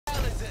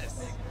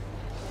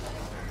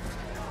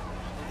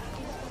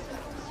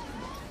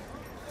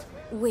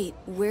Wait,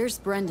 where's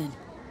Brendan?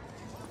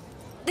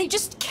 They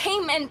just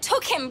came and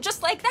took him,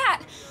 just like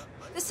that.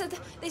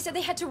 They said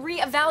they had to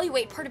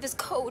reevaluate part of his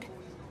code.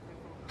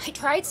 I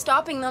tried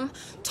stopping them,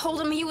 told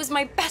him he was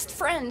my best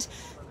friend.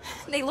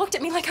 They looked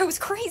at me like I was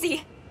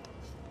crazy.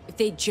 If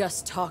they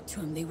just talked to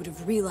him, they would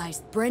have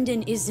realized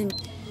Brendan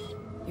isn't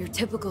your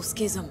typical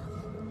schism.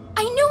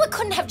 I knew it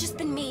couldn't have just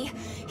been me.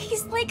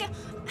 He's like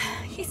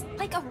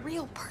a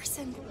real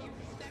person.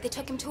 They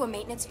took him to a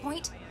maintenance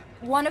point.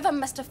 One of them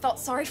must have felt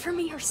sorry for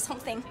me or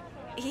something.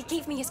 He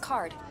gave me his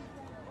card.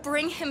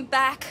 Bring him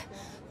back,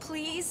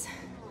 please.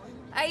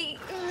 I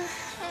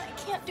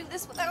can't do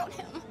this without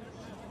him.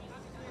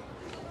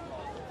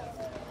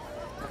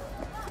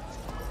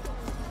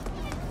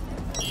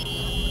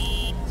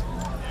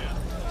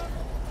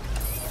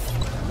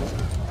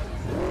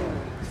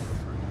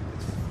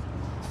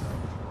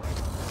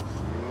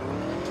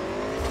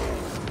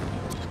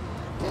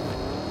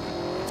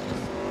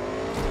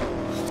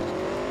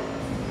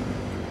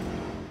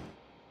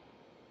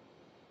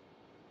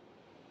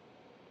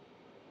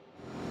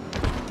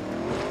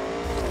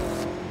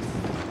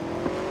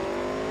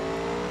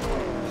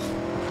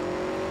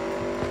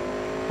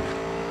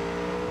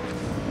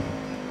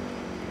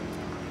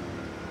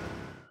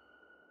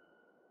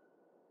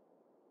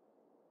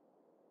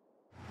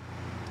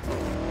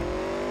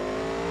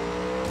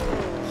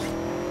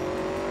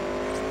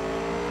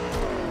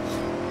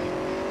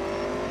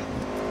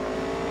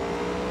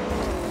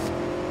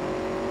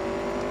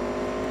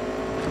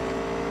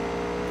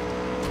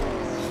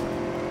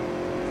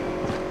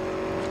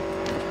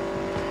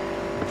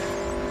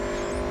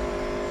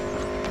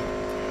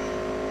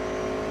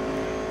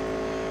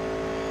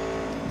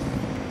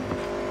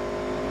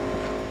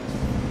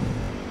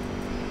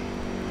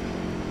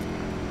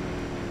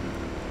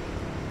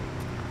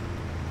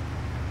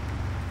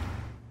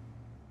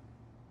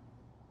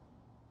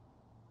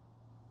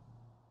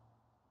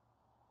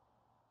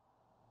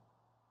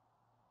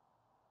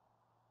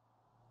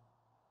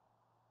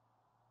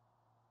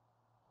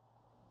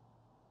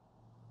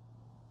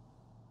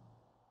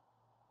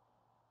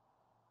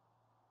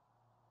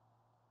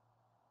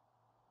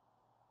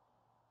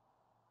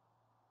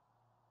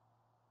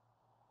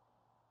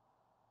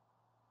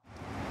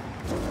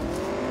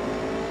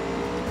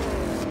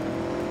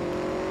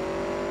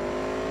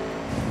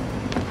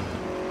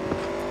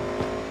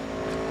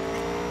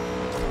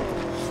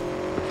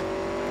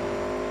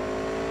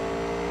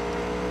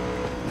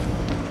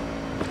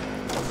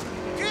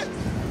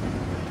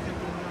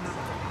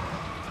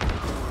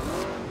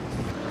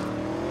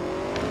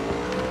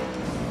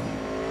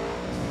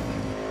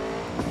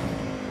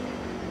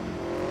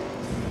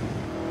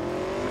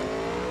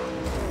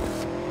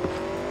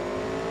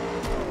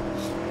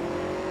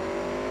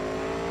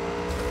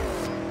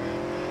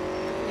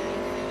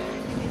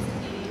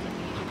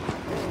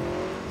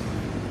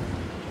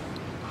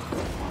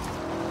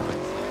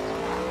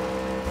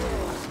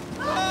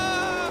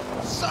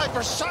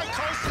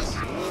 Psychosis!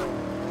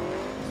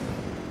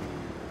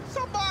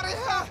 Somebody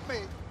help me!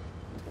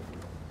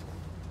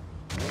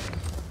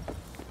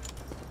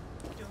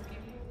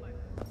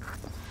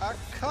 A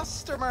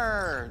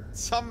customer!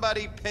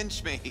 Somebody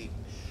pinch me.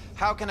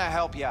 How can I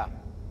help ya?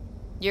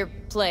 Your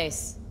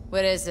place.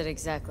 What is it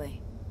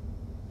exactly?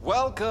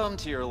 Welcome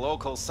to your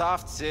local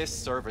SoftSys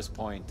service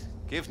point.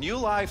 Give new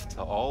life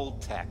to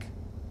old tech.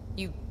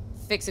 You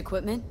fix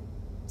equipment?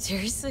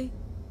 Seriously?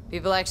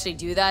 People actually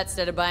do that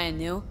instead of buying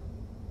new?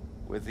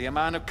 With the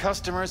amount of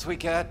customers we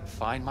get,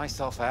 find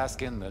myself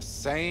asking the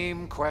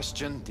same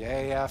question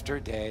day after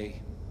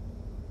day.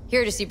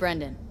 Here to see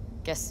Brendan.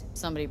 Guess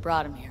somebody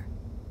brought him here.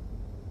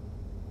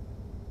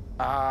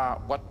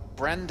 What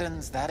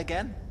Brendan's that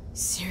again?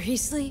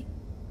 Seriously?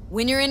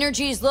 When your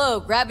energy is low,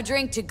 grab a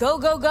drink to go,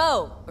 go,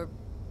 go! Or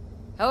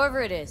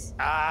however it is.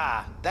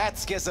 That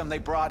schism they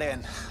brought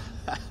in.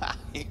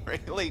 He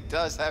really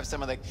does have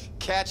some of the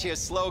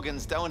catchiest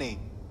slogans, don't he?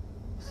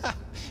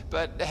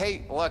 But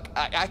hey, look,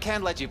 I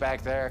can't let you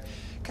back there.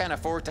 Can't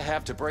afford to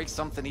have to break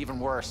something even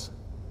worse.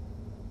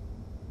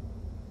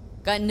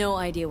 Got no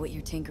idea what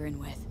you're tinkering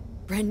with.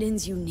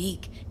 Brendan's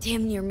unique,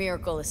 damn near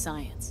miracle of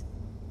science.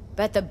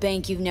 Bet the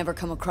bank you've never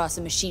come across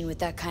a machine with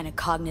that kind of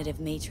cognitive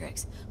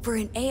matrix. For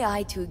an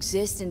AI to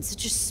exist in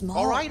such a small...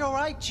 All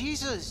right,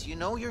 Jesus, you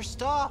know your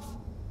stuff.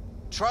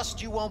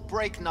 Trust you won't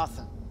break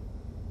nothing.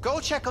 Go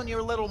check on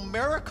your little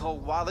miracle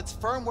while its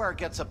firmware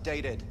gets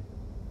updated.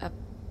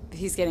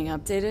 He's getting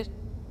updated?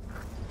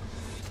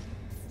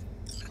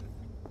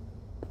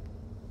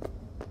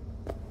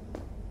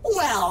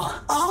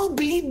 Well, I'll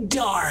be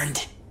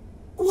darned.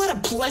 What a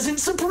pleasant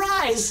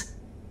surprise!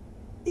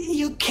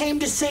 You came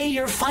to say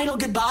your final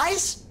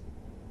goodbyes?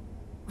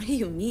 What do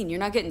you mean? You're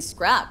not getting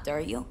scrapped,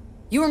 are you?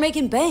 You were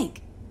making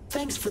bank.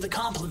 Thanks for the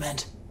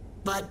compliment,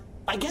 but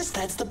I guess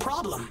that's the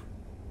problem.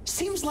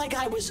 Seems like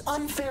I was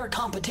unfair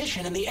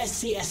competition in the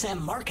SCSM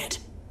market.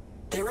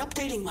 They're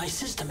updating my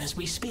system as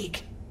we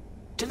speak,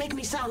 to make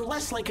me sound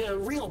less like a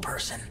real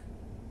person.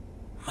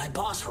 My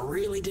boss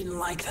really didn't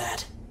like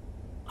that.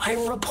 I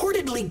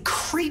reportedly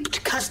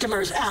creeped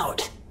customers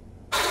out.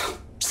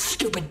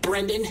 Stupid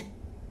Brendan.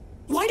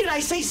 Why did I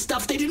say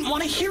stuff they didn't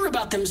want to hear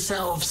about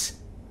themselves?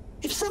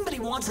 If somebody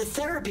wants a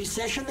therapy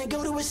session, they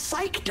go to a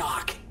psych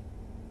doc.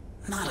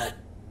 Not a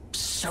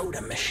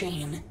soda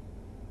machine.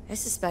 I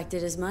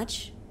suspected as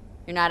much.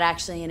 You're not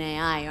actually an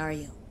AI, are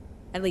you?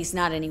 At least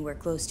not anywhere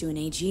close to an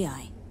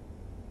AGI.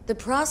 The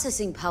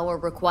processing power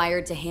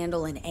required to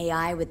handle an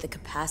AI with the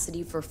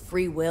capacity for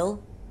free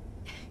will?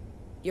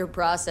 Your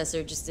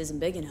processor just isn't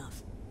big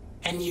enough.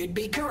 And you'd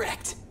be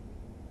correct.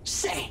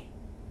 Say,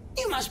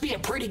 you must be a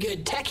pretty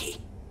good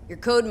techie. Your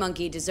code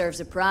monkey deserves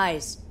a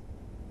prize.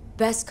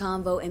 Best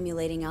convo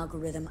emulating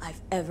algorithm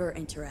I've ever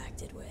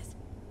interacted with.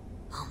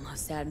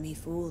 Almost had me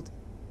fooled.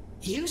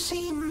 You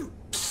seem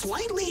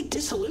slightly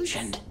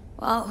disillusioned.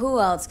 Well, who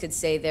else could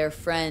say their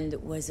friend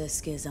was a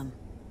schism?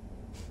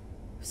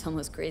 It was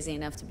almost crazy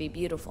enough to be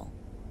beautiful.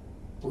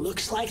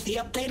 Looks like the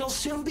update'll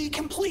soon be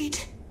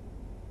complete.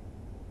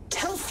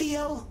 Tell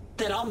Theo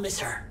that I'll miss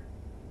her.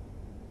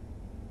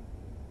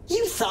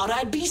 You thought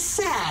I'd be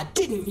sad,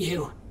 didn't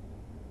you?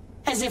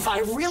 As if I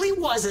really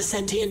was a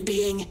sentient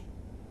being.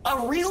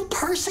 A real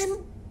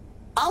person?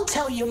 I'll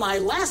tell you my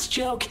last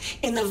joke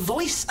in the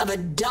voice of a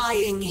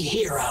dying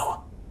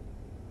hero.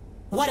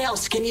 What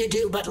else can you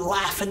do but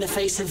laugh in the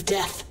face of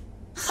death?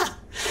 Ha!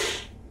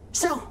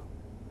 So,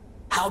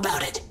 how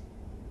about it?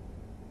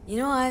 You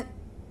know what?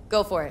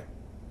 Go for it.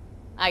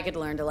 I could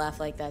learn to laugh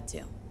like that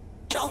too.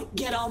 Don't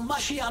get all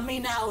mushy on me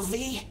now,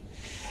 V.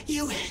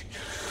 You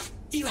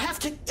have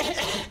to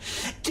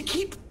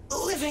keep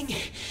living.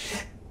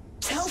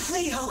 Tell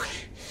Theo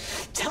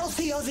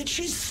that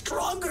she's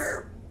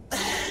stronger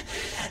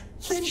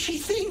than she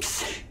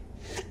thinks.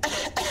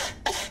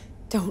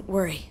 Don't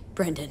worry,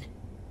 Brendan.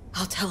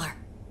 I'll tell her.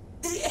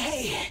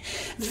 Hey,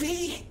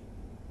 V,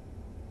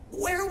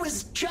 where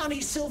was Johnny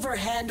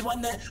Silverhand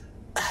when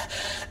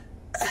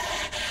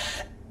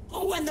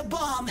the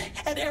bomb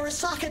at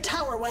Arasaka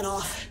Tower went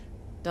off?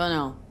 Don't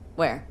know.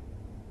 Where?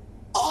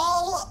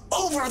 All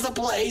over the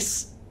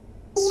place.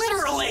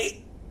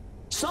 Literally.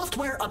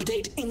 Software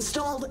update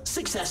installed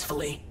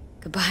successfully.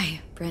 Goodbye,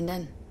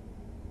 Brendan.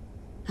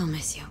 I'll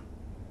miss you.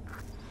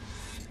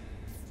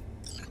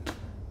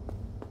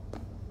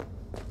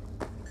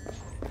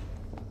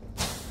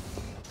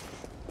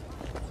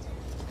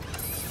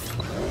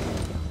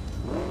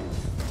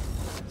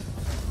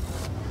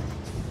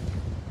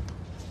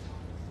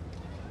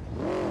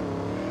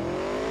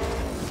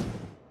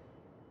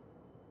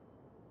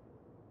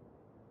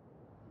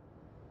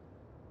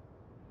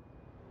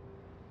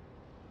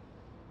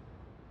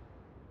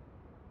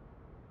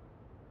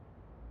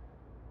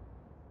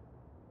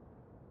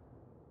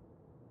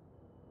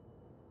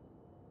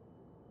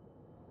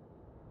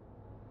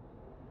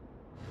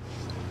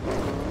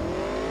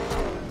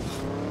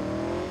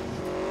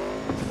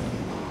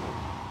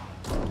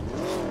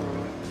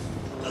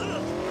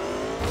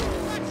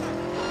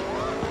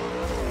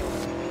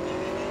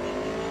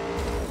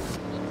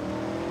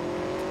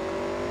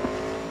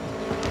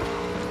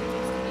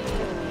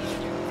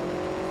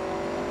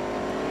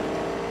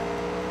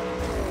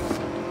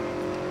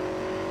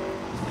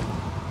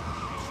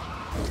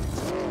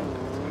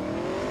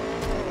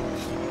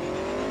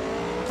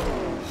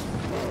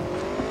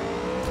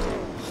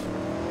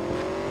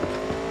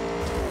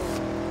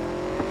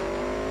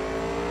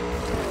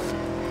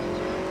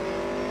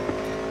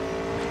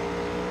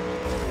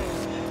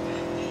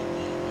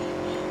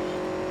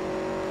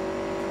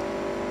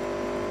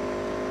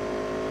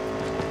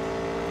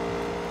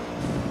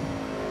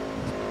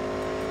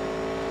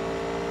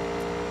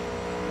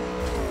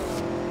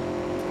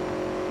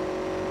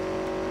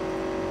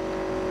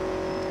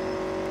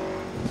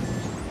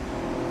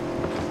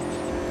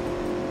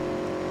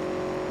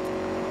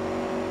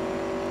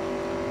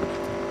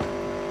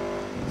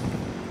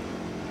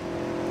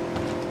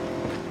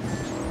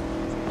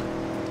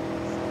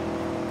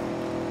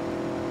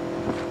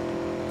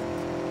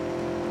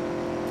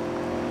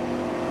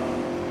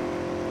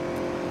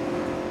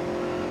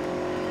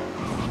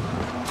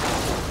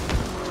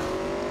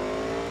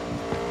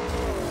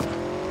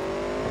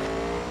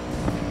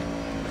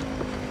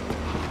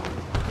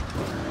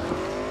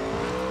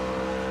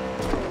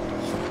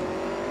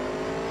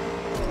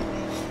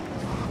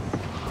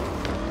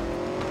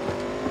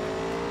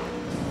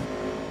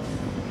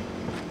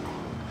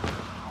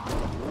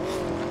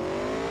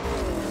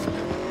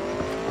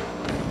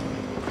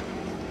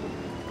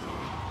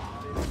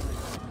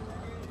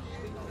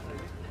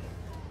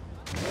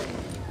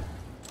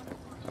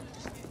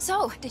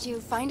 So, did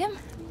you find him?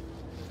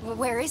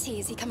 Where is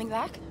he? Is he coming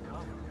back?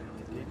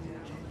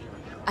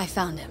 I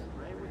found him.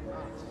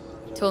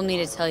 Told me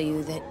to tell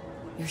you that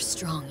you're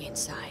strong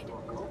inside.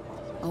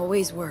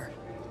 Always were.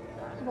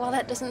 Well,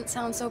 that doesn't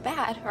sound so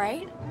bad,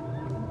 right?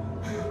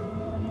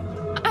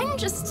 I'm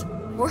just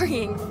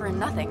worrying for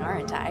nothing,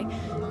 aren't I?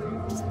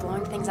 Just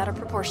blowing things out of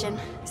proportion,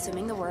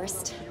 assuming the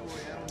worst.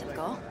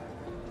 Typical.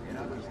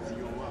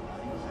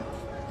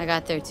 I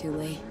got there too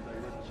late.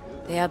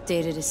 They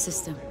updated his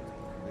system.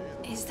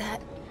 Is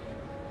that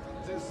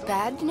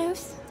bad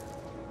news?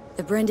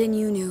 The Brendan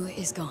you knew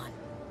is gone.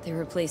 They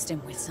replaced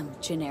him with some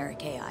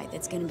generic AI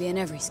that's gonna be in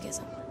every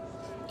schism.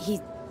 He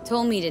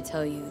Told me to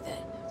tell you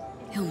that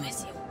he'll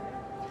miss you.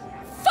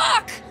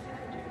 Fuck!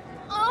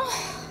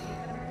 Oh.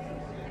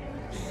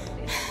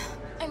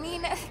 I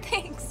mean,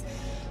 thanks.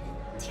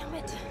 Damn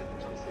it.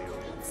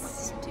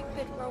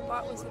 Stupid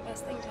robot was the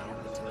best thing to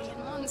happen to me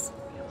in months.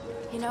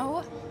 You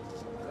know,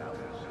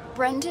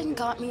 Brendan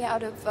got me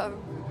out of a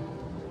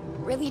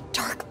really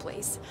dark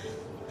place.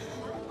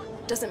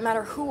 Doesn't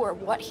matter who or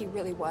what he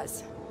really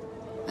was.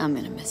 I'm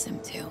gonna miss him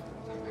too.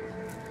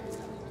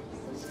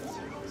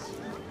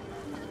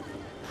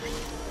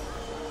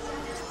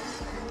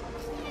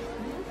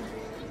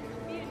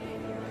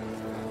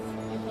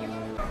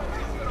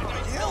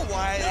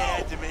 Why they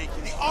had to make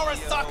it. The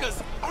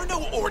Arasakas are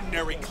no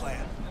ordinary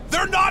clan.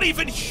 They're not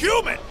even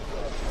human!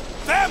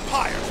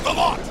 Vampires, the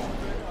lot!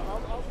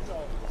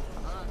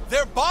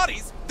 Their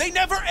bodies, they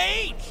never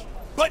age!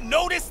 But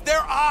notice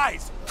their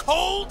eyes,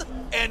 cold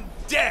and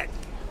dead.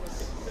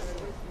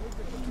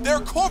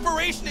 Their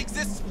corporation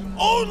exists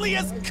only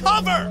as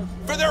cover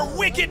for their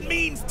wicked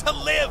means to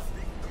live,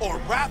 or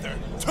rather,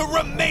 to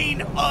remain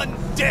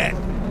undead.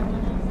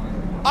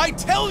 I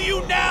tell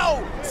you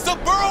now,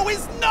 Saburo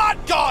is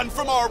not gone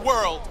from our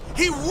world.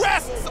 He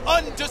rests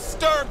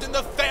undisturbed in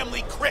the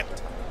family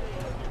crypt.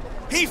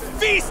 He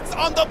feasts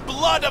on the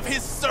blood of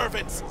his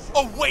servants,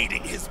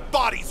 awaiting his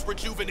body's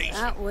rejuvenation.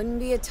 That wouldn't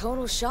be a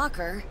total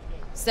shocker.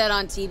 Said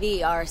on TV,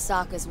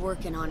 Arasaka's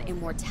working on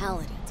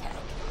immortality tech.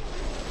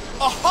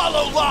 A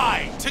hollow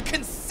lie to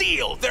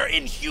conceal their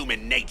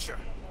inhuman nature.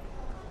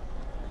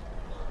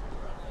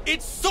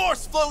 Its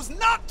source flows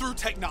not through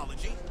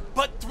technology,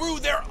 but through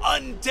their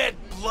undead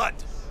blood.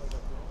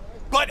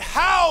 But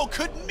how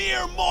could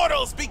mere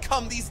mortals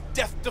become these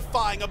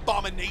death-defying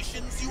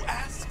abominations, you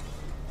ask?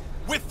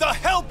 With the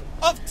help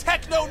of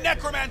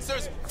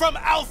techno-necromancers from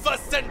Alpha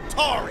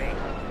Centauri.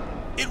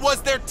 It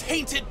was their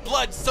tainted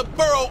blood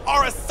Saburo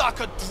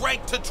Arasaka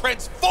drank to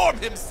transform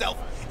himself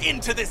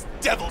into this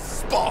devil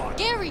spawn.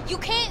 Gary, you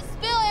can't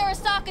spill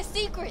Arasaka's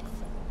secrets.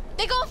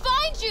 They gon'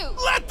 find you.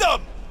 Let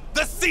them!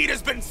 The seed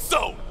has been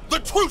sown. The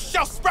truth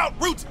shall sprout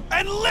roots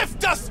and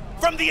lift us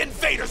from the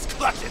invaders'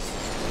 clutches.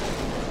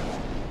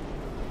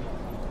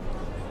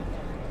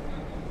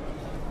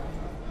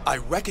 I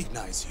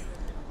recognize you.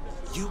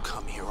 You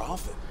come here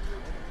often.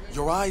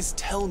 Your eyes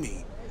tell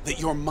me that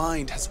your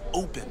mind has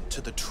opened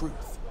to the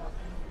truth.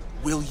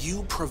 Will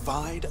you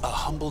provide a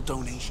humble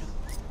donation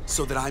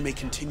so that I may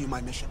continue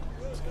my mission?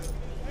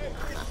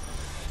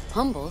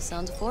 Humble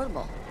sounds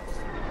affordable.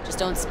 Just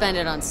don't spend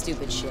it on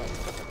stupid shit.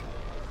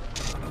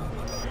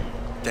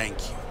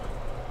 Thank you.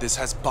 This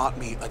has bought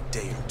me a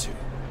day or two.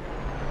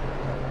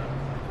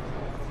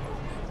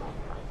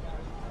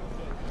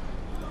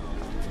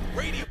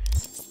 Radio.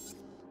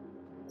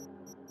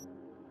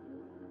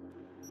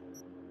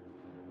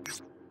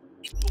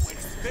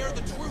 Spare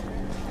the truth.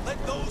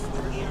 Let those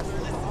with ears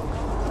listen.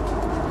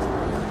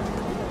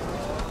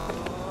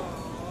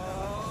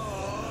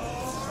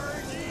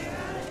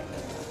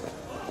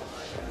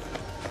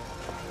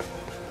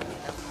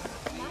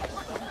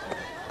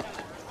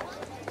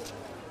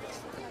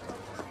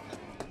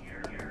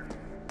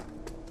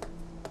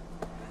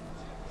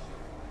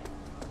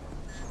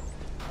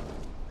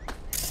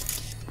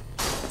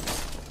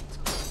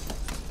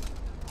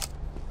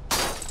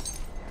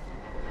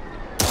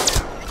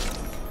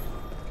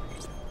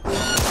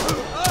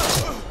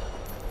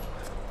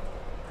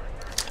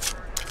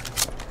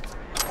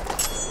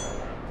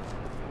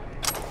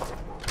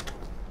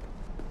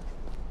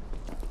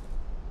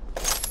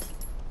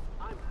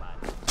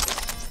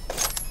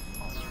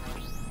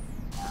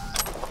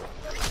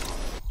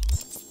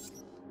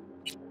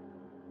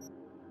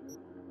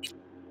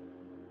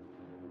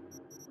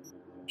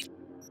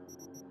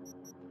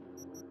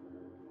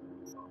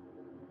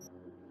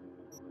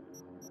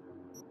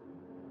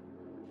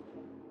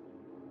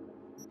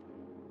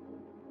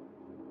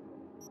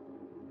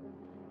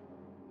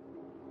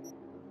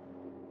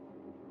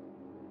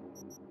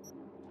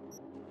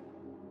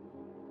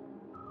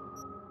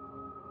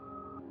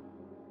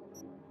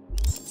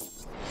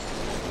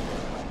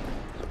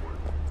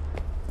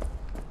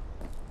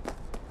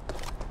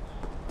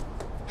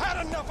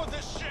 Enough of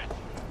this shit!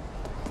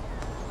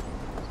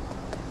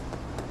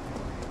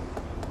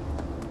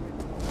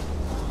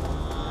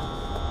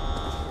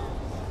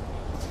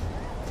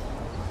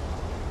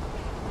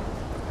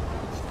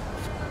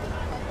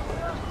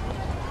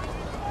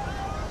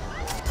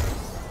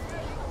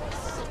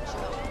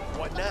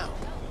 What now?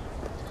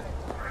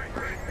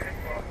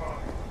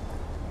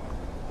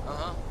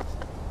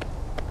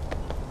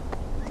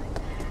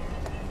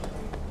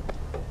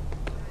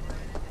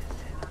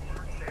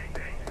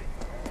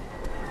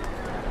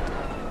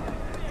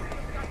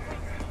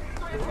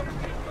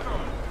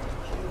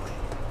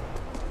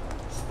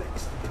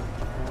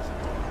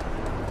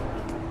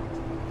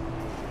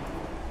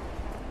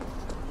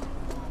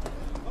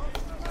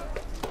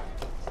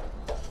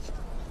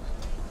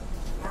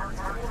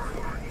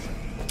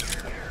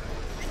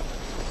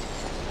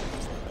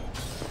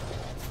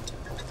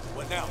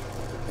 Now,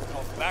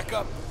 call for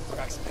backup,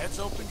 crack some heads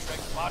open, drag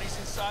the bodies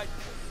inside.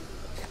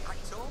 I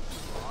told you,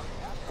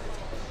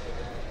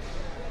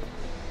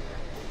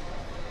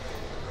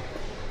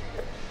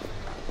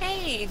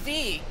 Hey,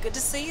 V. Good to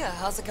see you.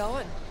 How's it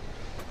going?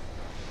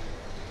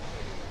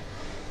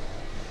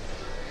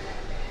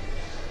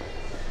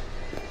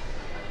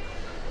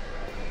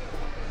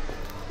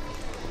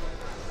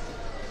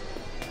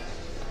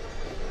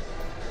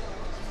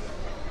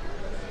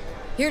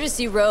 Here to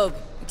see Rogue.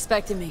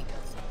 Expecting me.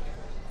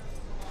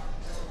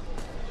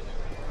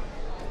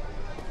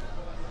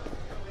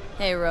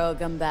 Hey,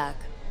 Rogue, I'm back.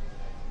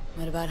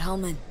 What about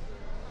Hellman?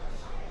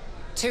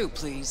 2,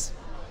 please.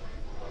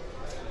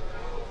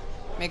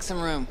 Make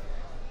some room.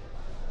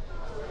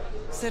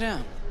 Sit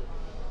down.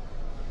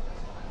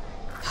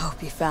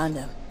 Hope you found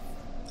him.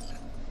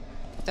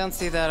 Don't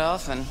see that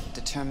often.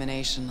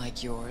 Determination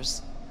like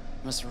yours.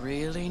 Must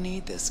really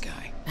need this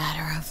guy.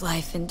 Matter of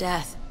life and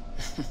death.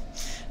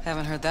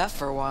 Haven't heard that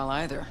for a while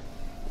either.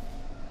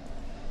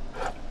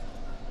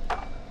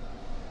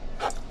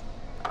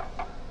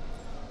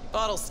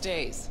 Bottle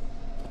stays.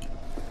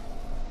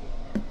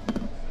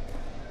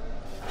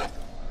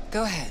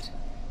 Go ahead.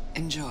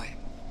 Enjoy.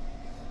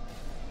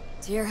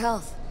 To your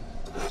health.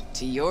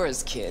 To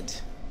yours, kid.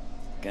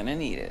 Gonna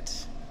need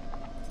it.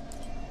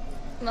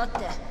 待っ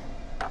て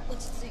落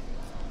ち着い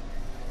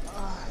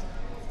あ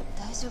あ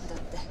大丈夫だ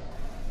って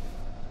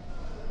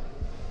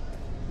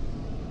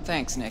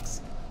Thanks,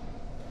 Nix.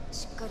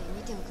 しっかり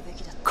見ておくべ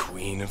きだった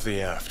Queen of the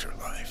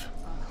afterlife.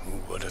 Who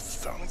would have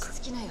thunk?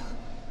 好きなよ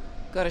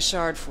Got a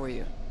shard for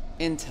you.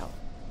 Intel.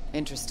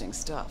 Interesting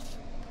stuff.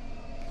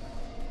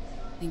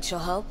 Think she'll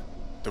help?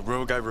 The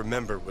rogue I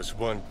remember was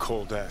one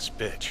cold-ass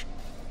bitch.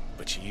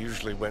 But she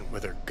usually went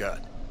with her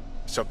gut.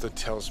 Something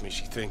tells me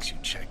she thinks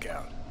you'd check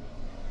out.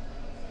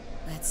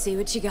 Let's see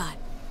what you got.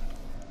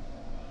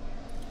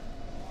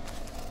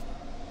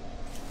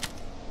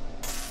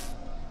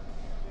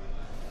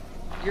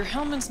 Your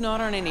Hellman's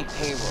not on any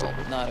payroll,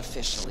 not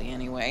officially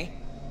anyway.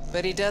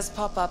 But he does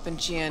pop up in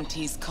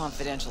GNT's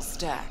confidential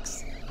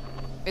stacks.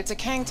 It's a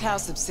Kang Tao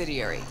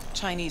subsidiary,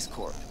 Chinese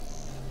corp.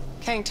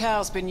 Kang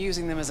Tao's been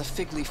using them as a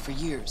fig leaf for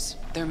years.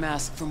 They're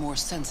masked for more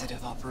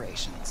sensitive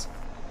operations.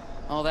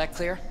 All that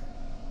clear?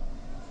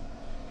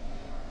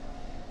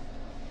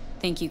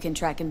 Think you can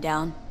track him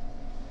down?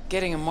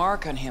 Getting a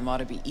mark on him ought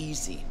to be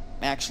easy.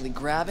 Actually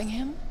grabbing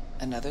him?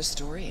 Another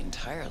story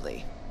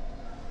entirely.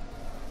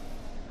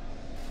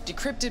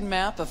 Decrypted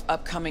map of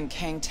upcoming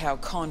Kang Tao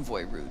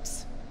convoy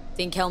routes.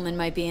 Think Hellman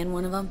might be in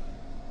one of them?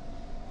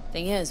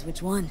 Thing is,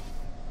 which one?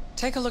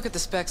 Take a look at the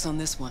specs on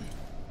this one.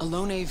 A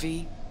lone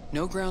AV,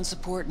 no ground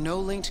support, no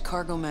linked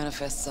cargo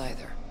manifests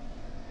either.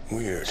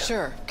 Weird.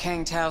 Sure,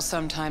 Kang Tao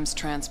sometimes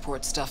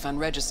transports stuff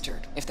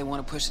unregistered if they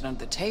want to push it under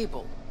the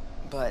table.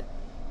 But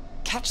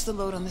catch the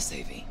load on this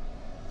AV.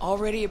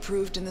 Already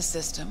approved in the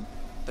system,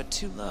 but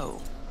too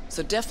low.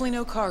 So definitely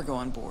no cargo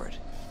on board.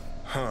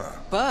 Huh.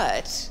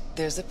 But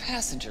there's a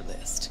passenger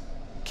list.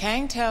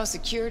 Kang Tao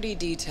security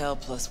detail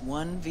plus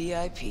 1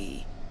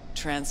 VIP.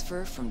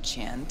 Transfer from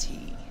Chan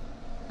T.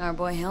 Our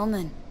boy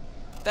Hellman.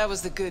 That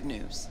was the good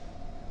news.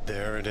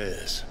 There it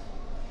is.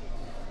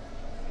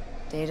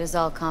 Data's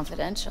all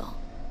confidential.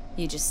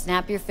 You just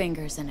snap your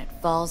fingers and it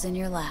falls in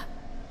your lap.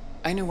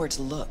 I know where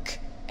to look,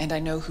 and I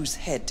know whose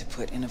head to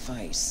put in a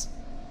vice.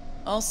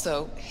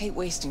 Also, hate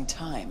wasting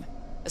time,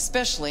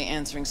 especially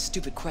answering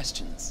stupid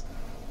questions.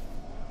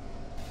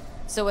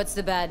 So what's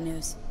the bad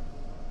news?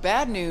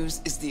 Bad news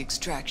is the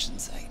extraction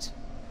site.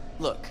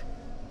 Look,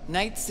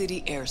 Night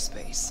City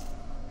airspace.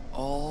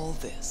 All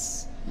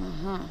this.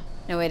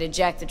 No way to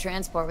jack the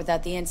transport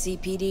without the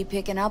NCPD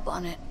picking up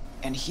on it.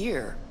 And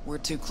here, we're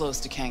too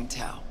close to Kang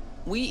Tao.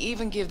 We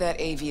even give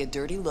that AV a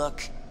dirty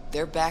look,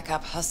 their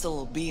backup hustle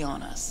will be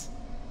on us.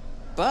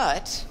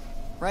 But,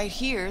 right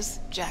here's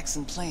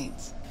Jackson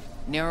Plains.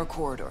 Narrow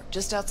corridor,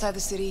 just outside the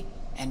city,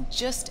 and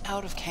just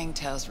out of Kang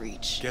Tao's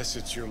reach. Guess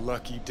it's your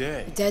lucky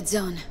day. Dead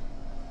zone.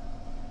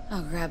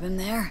 I'll grab him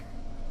there.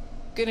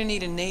 Gonna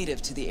need a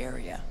native to the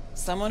area.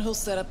 Someone who'll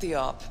set up the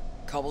op,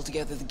 cobble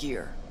together the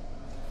gear.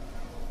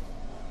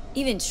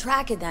 Even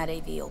tracking that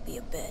AV will be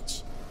a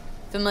bitch.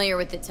 Familiar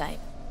with the type.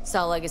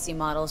 Saw legacy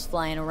models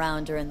flying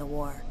around during the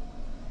war.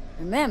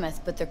 They're mammoth,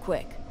 but they're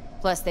quick.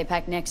 Plus, they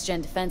pack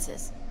next-gen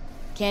defenses.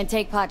 Can't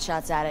take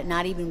potshots at it,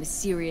 not even with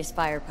serious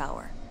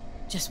firepower.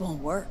 Just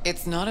won't work.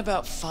 It's not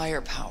about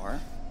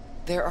firepower.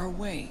 There are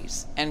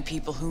ways, and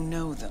people who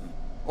know them.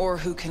 Or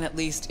who can at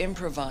least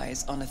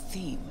improvise on a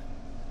theme.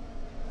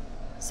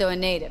 So a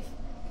native.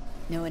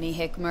 Know any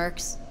hick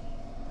mercs?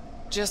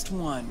 Just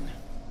one.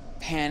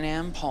 Pan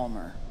Am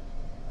Palmer.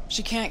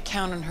 She can't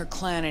count on her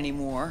clan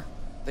anymore,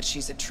 but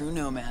she's a true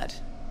nomad.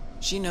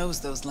 She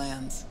knows those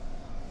lands.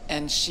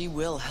 And she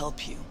will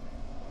help you.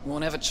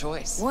 Won't have a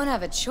choice. Won't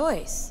have a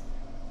choice.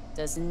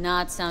 Does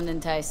not sound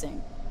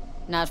enticing.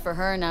 Not for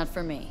her, not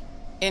for me.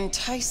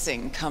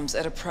 Enticing comes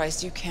at a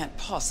price you can't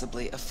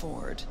possibly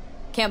afford.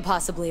 Can't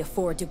possibly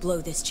afford to blow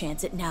this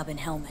chance at nabbing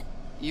Hellman.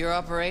 Your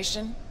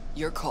operation,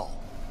 your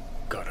call.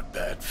 Got a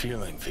bad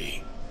feeling,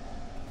 V.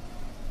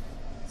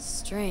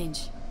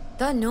 Strange.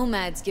 Thought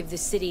nomads give the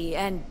city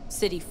and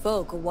city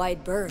folk a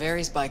wide berth.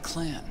 Varies by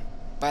clan,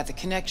 by the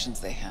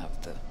connections they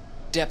have, the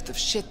depth of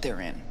shit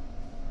they're in.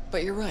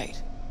 But you're right.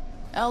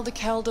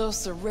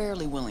 Aldecaldos are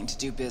rarely willing to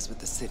do biz with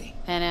the city.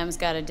 Pan Am's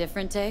got a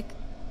different take?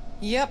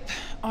 Yep,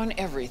 on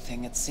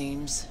everything it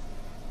seems.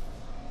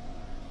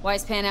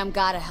 Why's Pan Am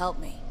gotta help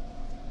me?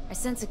 I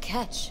sense a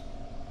catch.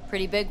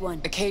 Pretty big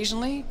one.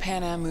 Occasionally,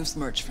 Pan Am moves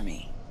merch for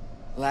me.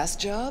 Last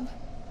job?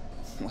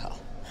 Well,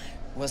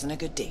 wasn't a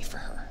good day for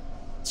her.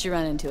 She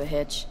run into a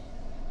hitch.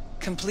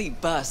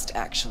 Complete bust,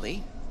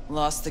 actually.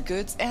 Lost the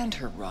goods and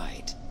her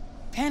ride.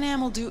 Pan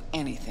Am will do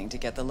anything to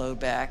get the load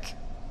back.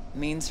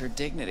 Means her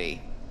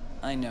dignity.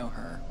 I know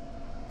her.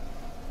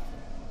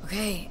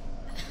 Okay.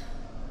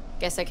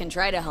 Guess I can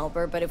try to help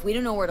her, but if we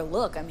don't know where to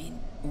look, I mean...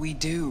 We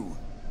do.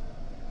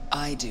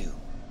 I do.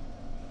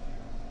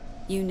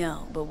 You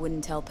know, but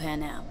wouldn't tell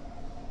Pan Am.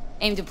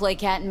 Aim to play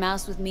cat and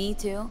mouse with me,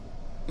 too?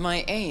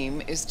 My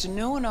aim is to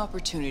know an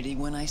opportunity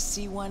when I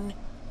see one,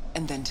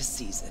 and then to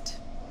seize it.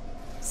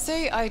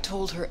 Say I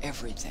told her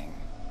everything.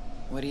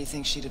 What do you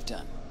think she'd have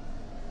done?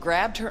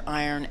 Grabbed her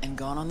iron and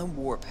gone on the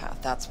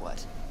warpath, that's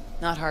what.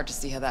 Not hard to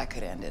see how that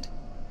could have ended.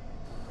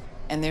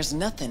 And there's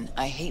nothing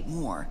I hate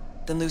more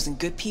than losing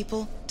good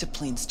people to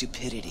plain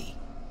stupidity.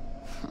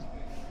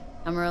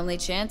 I'm her only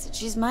chance, and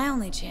she's my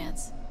only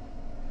chance.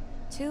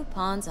 2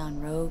 pawns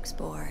on Rogue's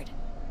board.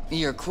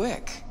 You're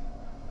quick.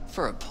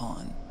 For a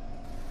pawn.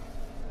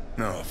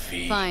 No,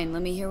 V. Fine,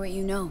 let me hear what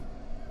you know.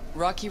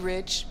 Rocky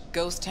Ridge,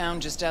 ghost town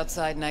just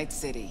outside Night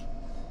City.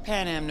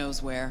 Pan Am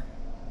knows where.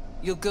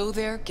 You'll go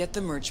there, get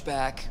the merch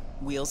back,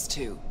 Wheels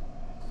too.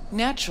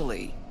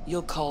 Naturally,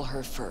 you'll call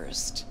her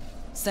first,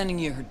 sending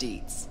you her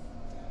deeds.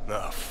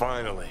 Ah,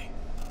 finally.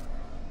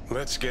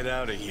 Let's get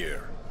out of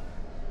here.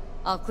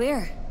 All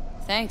clear.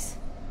 Thanks.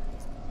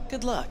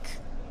 Good luck.